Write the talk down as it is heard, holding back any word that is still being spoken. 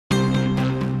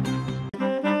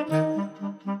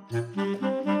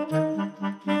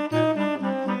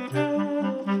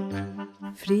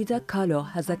Frida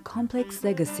Kahlo has a complex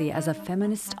legacy as a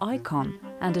feminist icon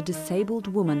and a disabled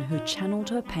woman who channeled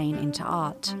her pain into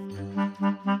art.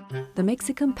 The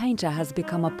Mexican painter has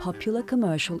become a popular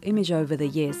commercial image over the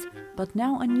years, but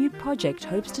now a new project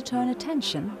hopes to turn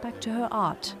attention back to her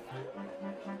art.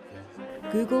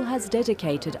 Google has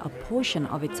dedicated a portion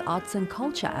of its arts and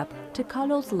culture app to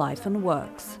Kahlo's life and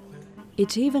works.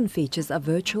 It even features a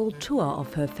virtual tour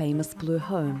of her famous blue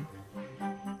home.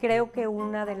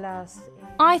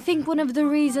 I think one of the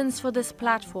reasons for this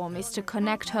platform is to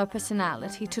connect her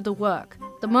personality to the work.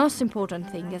 The most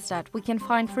important thing is that we can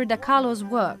find Frida Kahlo's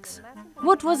works.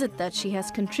 What was it that she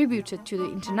has contributed to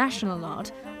the international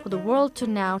art for the world to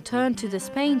now turn to this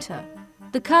painter?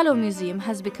 The Kahlo Museum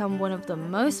has become one of the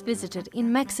most visited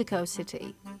in Mexico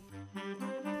City.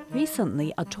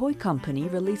 Recently, a toy company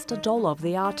released a doll of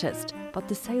the artist, but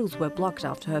the sales were blocked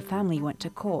after her family went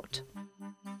to court.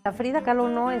 Frida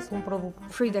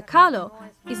Kahlo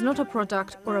is not a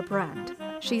product or a brand.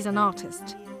 She's an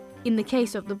artist. In the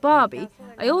case of the Barbie,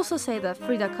 I also say that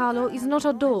Frida Kahlo is not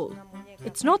a doll.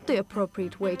 It's not the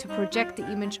appropriate way to project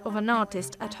the image of an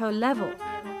artist at her level.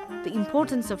 The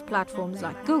importance of platforms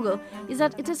like Google is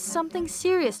that it is something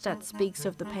serious that speaks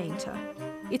of the painter.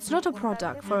 It's not a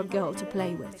product for a girl to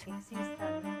play with.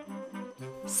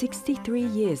 63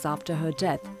 years after her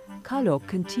death, Kahlo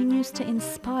continues to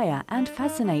inspire and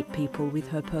fascinate people with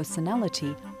her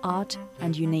personality, art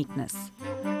and uniqueness.